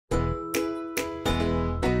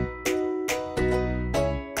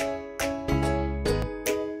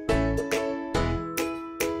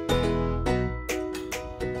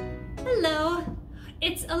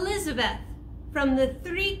Elizabeth from the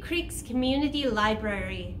Three Creeks Community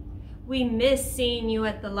Library. We miss seeing you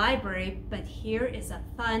at the library, but here is a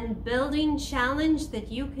fun building challenge that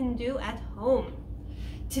you can do at home.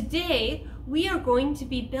 Today, we are going to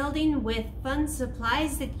be building with fun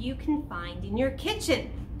supplies that you can find in your kitchen.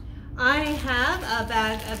 I have a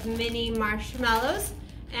bag of mini marshmallows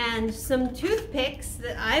and some toothpicks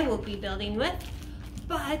that I will be building with,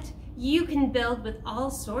 but you can build with all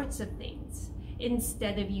sorts of things.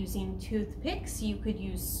 Instead of using toothpicks, you could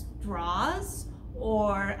use straws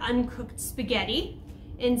or uncooked spaghetti.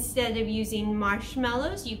 Instead of using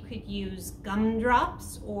marshmallows, you could use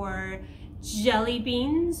gumdrops or jelly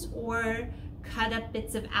beans or cut up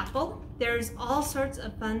bits of apple. There's all sorts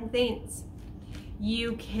of fun things.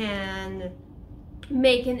 You can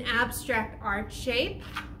make an abstract art shape.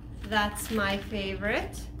 That's my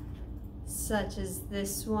favorite, such as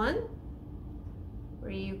this one, where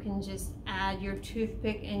you can just add your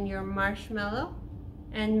toothpick and your marshmallow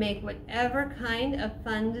and make whatever kind of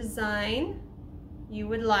fun design you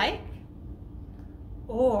would like.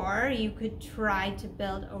 Or you could try to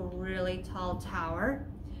build a really tall tower.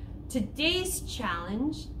 Today's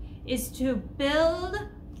challenge is to build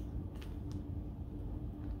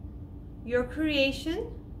your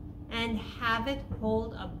creation and have it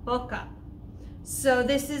hold a book up. So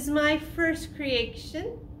this is my first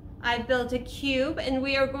creation. I built a cube and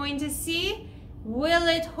we are going to see, will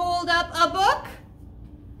it hold up a book?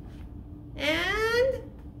 And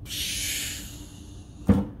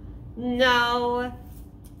no,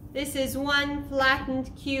 this is one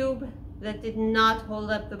flattened cube that did not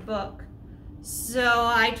hold up the book. So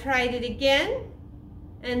I tried it again,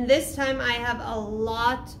 and this time I have a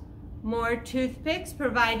lot more toothpicks,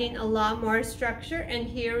 providing a lot more structure, and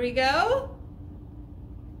here we go.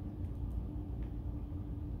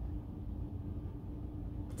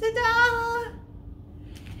 Ta-da!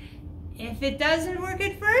 If it doesn't work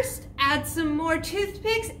at first, add some more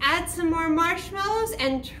toothpicks, add some more marshmallows,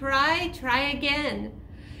 and try again.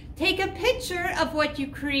 Take a picture of what you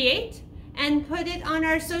create and put it on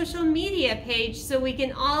our social media page so we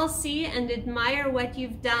can all see and admire what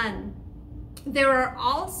you've done. There are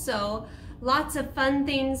also lots of fun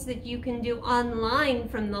things that you can do online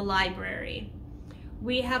from the library.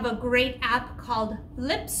 We have a great app called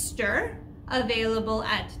Flipster, available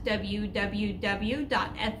at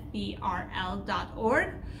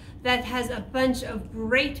www.fbrl.org, that has a bunch of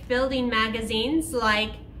great building magazines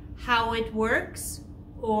like How It Works,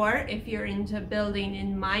 or if you're into building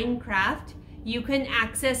in Minecraft, you can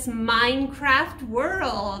access Minecraft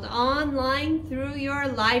World online through your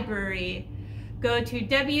library. Go to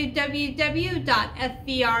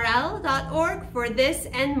www.fbrl.org for this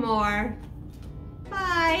and more.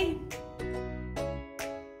 Bye!